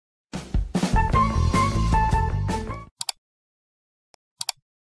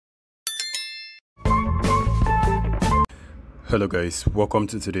Hello guys, welcome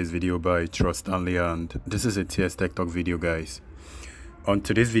to today's video by Trust Stanley, and this is a TS Tech Talk video guys. On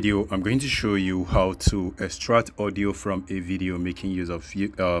today's video, I'm going to show you how to extract audio from a video making use of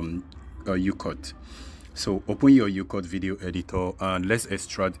youcut. So open your youcut video editor and let's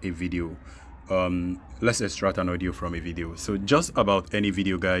extract a video. Let's extract an audio from a video. So just about any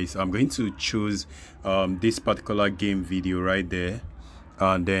video guys, I'm going to choose this particular game video right there,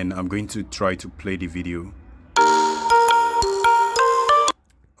 and then I'm going to try to play the video.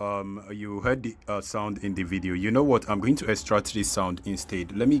 You heard the sound in the video. You know what, I'm going to extract this sound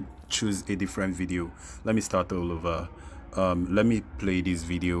instead. Let me choose a different video. Let me start all over. Let me play this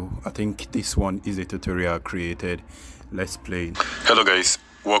video. I think this one is a tutorial created. Let's play. Hello guys,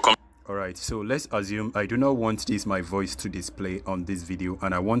 welcome. All right, so let's assume I do not want my voice to display on this video,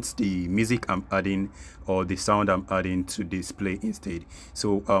 and I want the music I'm adding or the sound I'm adding to display instead.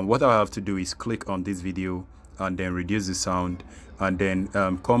 So what I have to do is click on this video and then reduce the sound, and then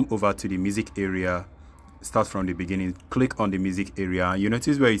come over to the music area, start from the beginning, click on the music area. You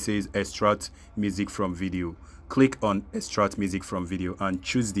notice where it says extract music from video. Click on extract music from video and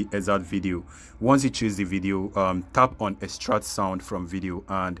choose the exact video. Once you choose the video, tap on extract sound from video,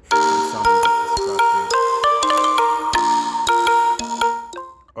 and the sound will be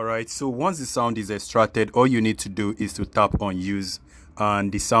extracted. Alright, so once the sound is extracted, all you need to do is to tap on use,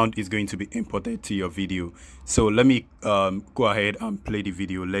 and the sound is going to be imported to your video. So let me go ahead and play the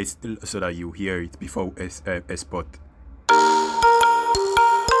video so that you hear it before we export.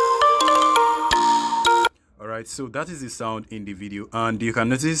 Alright, so that is the sound in the video, and you can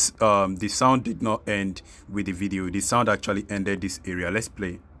notice the sound did not end with the video. The sound actually ended this area. Let's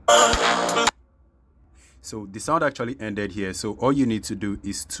play. So the sound actually ended here. So all you need to do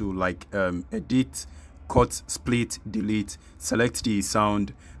is to edit, cut, split, delete, select the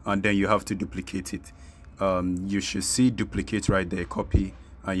sound, and then you have to duplicate it. You should see duplicate right there, copy,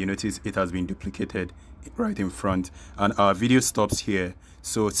 and you notice it has been duplicated right in front, and our video stops here.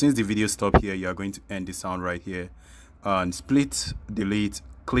 So since the video stopped here, you are going to end the sound right here, and split, delete,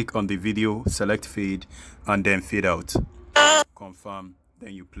 click on the video, select fade, and then fade out, confirm,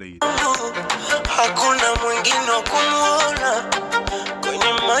 then you play it.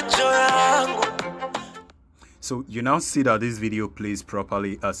 So you now see that this video plays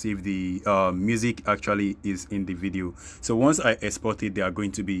properly as if the music actually is in the video. So once I export it, they are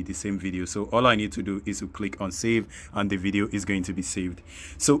going to be the same video. So all I need to do is to click on save, and the video is going to be saved.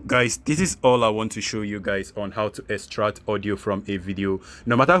 So guys, this is all I want to show you guys on how to extract audio from a video.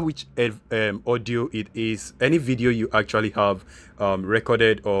 No matter which audio it is, any video you actually have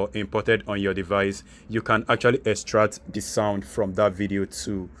recorded or imported on your device, you can actually extract the sound from that video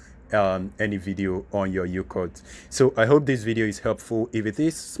to any video on your youcut. So I hope this video is helpful. If it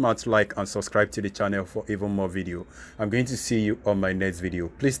is, smash like and subscribe to the channel for even more video. I'm going to see you on my next video.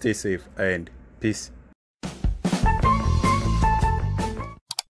 Please stay safe and peace.